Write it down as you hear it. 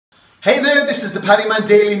Hey there, this is the Paddyman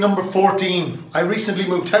Daily number 14. I recently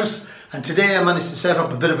moved house and today I managed to set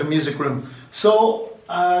up a bit of a music room. So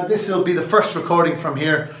this will be the first recording from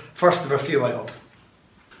here, first of a few I hope.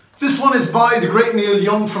 This one is by the great Neil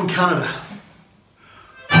Young from Canada.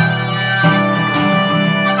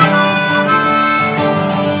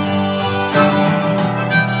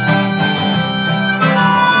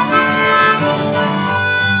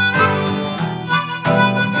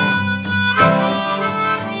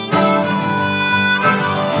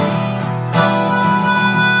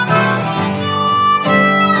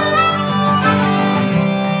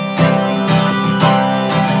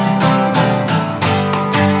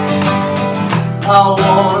 I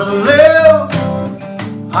wanna live,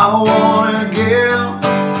 I wanna give.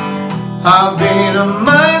 I've been a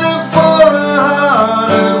miner for a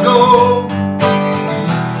heart of gold.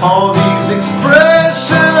 All these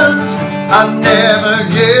expressions I never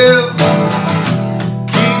give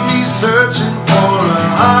keep me searching for a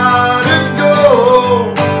heart of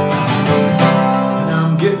gold. And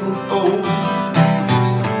I'm getting old.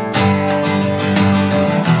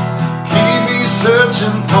 Keep me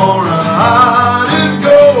searching for a heart.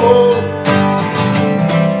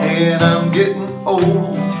 And I'm getting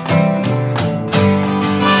old.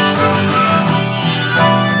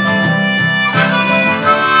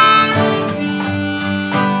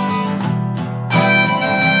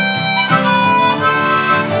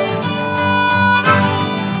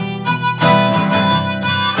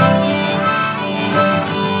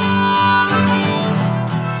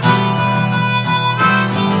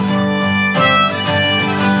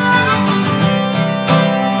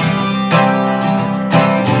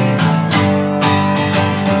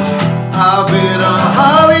 I've been to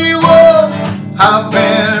Hollywood, I've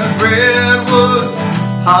been in Redwood,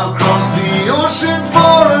 I've crossed the ocean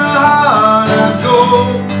for a heart of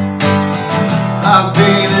gold. I've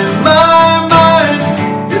been in my mind,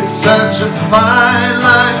 it's such a fine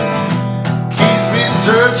line, keeps me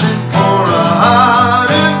searching for a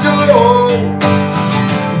heart of gold.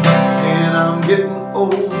 And I'm getting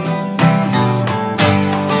old.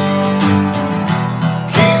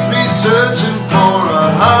 Keeps me searching for a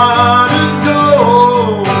heart of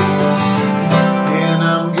gold. And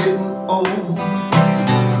I'm getting old.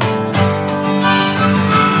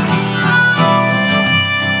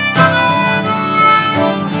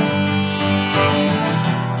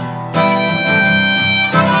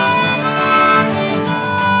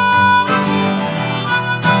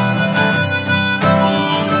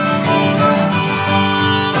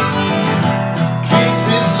 Keeps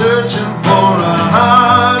me searching for a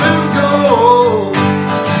heart of gold.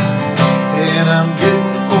 And I'm getting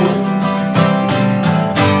old.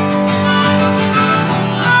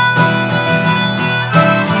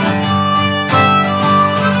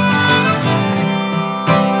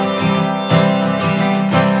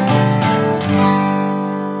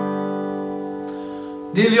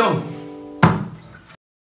 Neil Young.